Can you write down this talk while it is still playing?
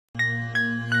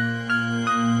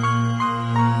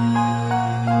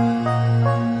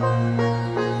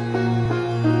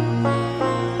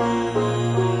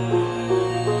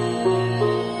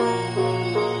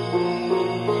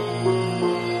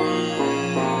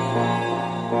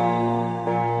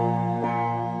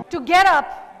get up.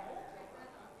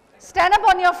 Stand up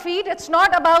on your feet. It's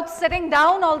not about sitting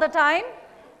down all the time.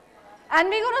 And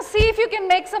we're going to see if you can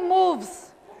make some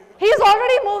moves. He's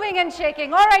already moving and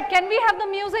shaking. All right, can we have the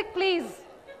music, please?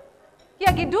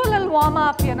 Yeah, do a little warm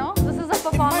up, you know. This is a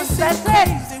performance. That's it.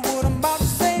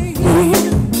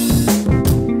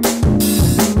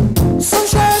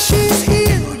 Sunshine, she's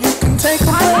here. You can take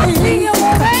her I'm not seeing you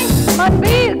moving.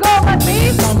 Manbir, go,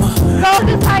 Manbir. Go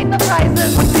decide the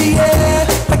prizes. with the air,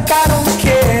 like I don't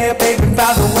care, baby,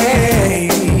 by the way.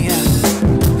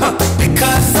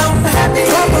 Because I'm happy.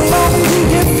 Clap along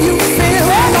if you feel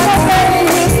like a rain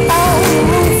without a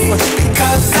roof.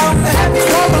 Because I'm happy.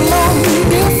 Clap along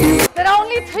if you. There are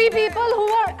only 3 people who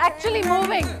are actually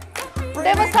moving.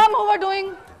 There were some who were doing,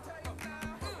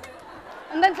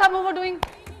 and then some who were doing,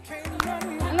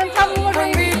 and then some who were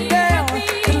doing.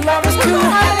 Love is too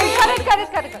high.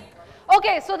 Cut it.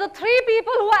 Okay, so the 3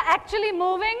 people who are actually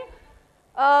moving,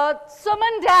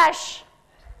 Suman Dash.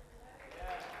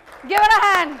 Give her a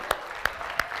hand.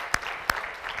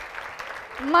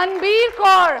 Manbir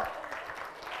Kaur,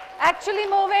 actually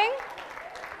moving.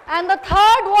 And the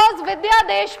third was Vidya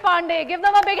Deshpande. Give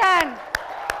them a big hand.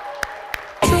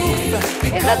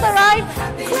 Is it the right?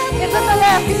 Is it the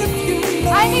left?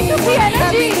 I need to see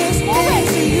energy. Moving.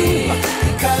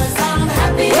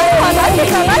 Oh, I like it.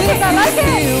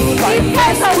 These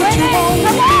guys are winning.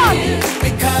 Come on.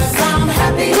 Because I'm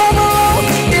happy. Come along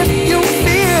if you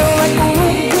feel like a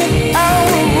room without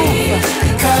a roof.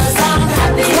 Because I'm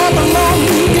happy. Come along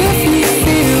if you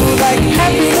feel like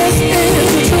happiness is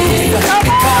the truth.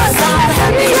 Because I'm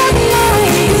happy. Come along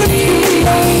if you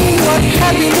know what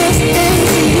happiness is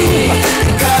to you.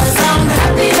 Because I'm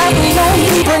happy. Come along,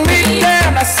 bring me down.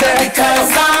 I said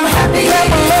because I'm happy.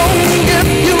 Come along if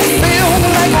you feel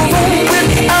like a room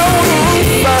without a roof.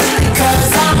 Because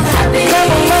I'm happy.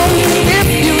 Come along if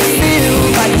you feel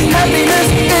like happiness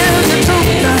is the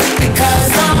truth. Because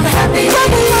I'm happy.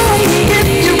 Come along if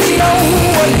you know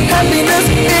what happiness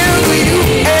is to you.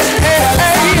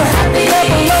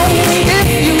 Come along if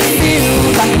you feel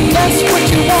like that's what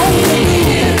you want to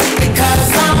do. Because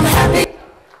I'm happy.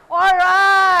 All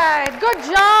right, good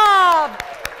job.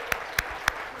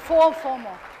 4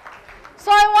 more.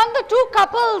 So I want the 2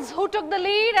 couples who took the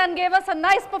lead and gave us a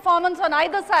nice performance on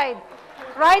either side,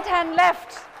 right and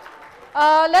left.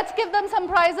 Let's give them some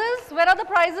prizes. Where are the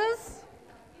prizes?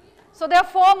 So there are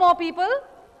 4 more people.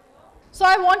 So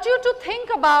I want you to think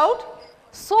about,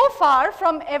 so far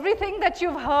from everything that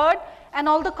you've heard and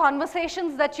all the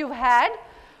conversations that you've had,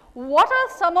 what are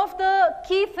some of the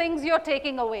key things you're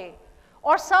taking away?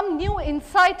 Or some new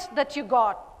insight that you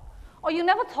got? Or you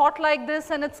never thought like this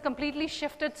and it's completely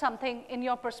shifted something in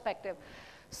your perspective.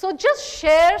 So just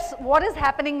share what is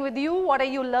happening with you, what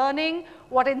are you learning,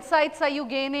 what insights are you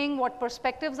gaining, what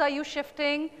perspectives are you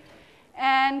shifting,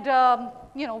 and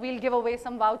you know, we'll give away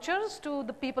some vouchers to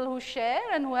the people who share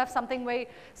and who have something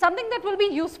that will be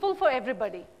useful for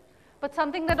everybody, but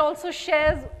something that also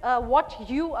shares what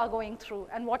you are going through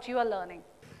and what you are learning.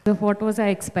 What was I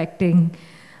expecting?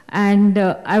 And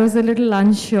I was a little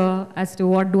unsure as to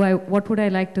what would I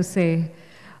like to say.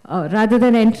 Rather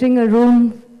than entering a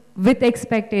room with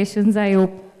expectations, I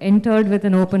entered with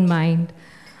an open mind.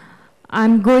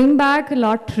 I'm going back a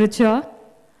lot richer.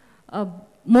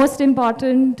 Most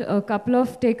important, a couple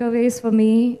of takeaways for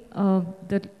me,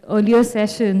 the earlier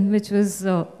session, which was,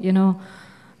 you know,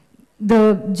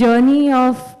 the journey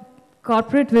of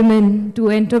corporate women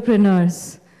to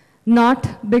entrepreneurs.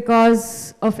 Not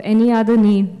because of any other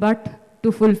need, but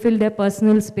to fulfill their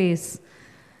personal space,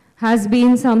 has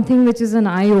been something which is an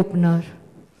eye-opener.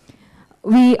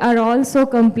 We are all so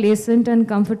complacent and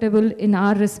comfortable in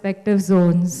our respective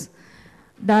zones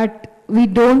that we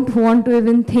don't want to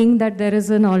even think that there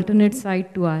is an alternate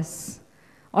side to us,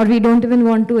 or we don't even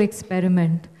want to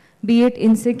experiment, be it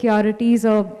insecurities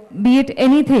or be it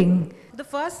anything. The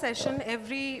first session,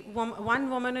 one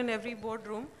woman in every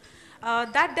boardroom,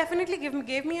 that definitely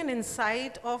gave me an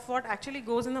insight of what actually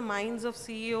goes in the minds of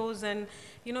CEOs and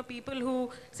people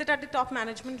who sit at the top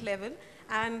management level.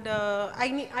 And I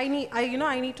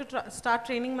need to start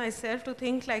training myself to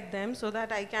think like them so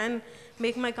that I can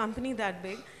make my company that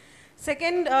big.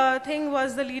 Second thing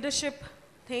was the leadership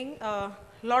thing. A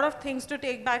lot of things to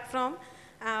take back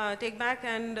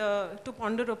and to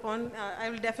ponder upon.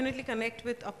 I will definitely connect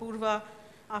with Apurva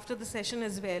after the session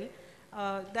as well.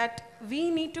 That we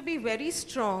need to be very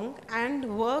strong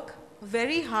and work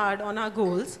very hard on our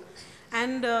goals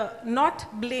and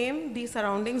not blame the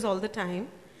surroundings all the time.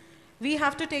 We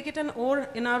have to take it in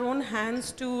our own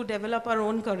hands to develop our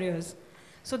own careers.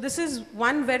 So this is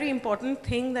one very important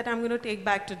thing that I'm going to take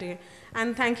back today.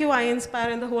 And thank you,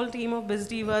 iInspire and the whole team of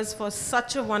BizDivas for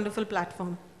such a wonderful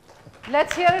platform.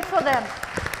 Let's hear it for them.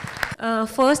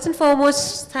 First and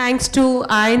foremost, thanks to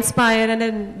iInspire and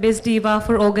then BizDiva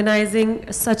for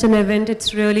organizing such an event.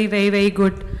 It's really very, very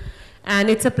good. And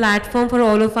it's a platform for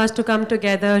all of us to come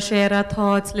together, share our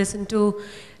thoughts, listen to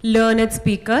learned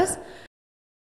speakers.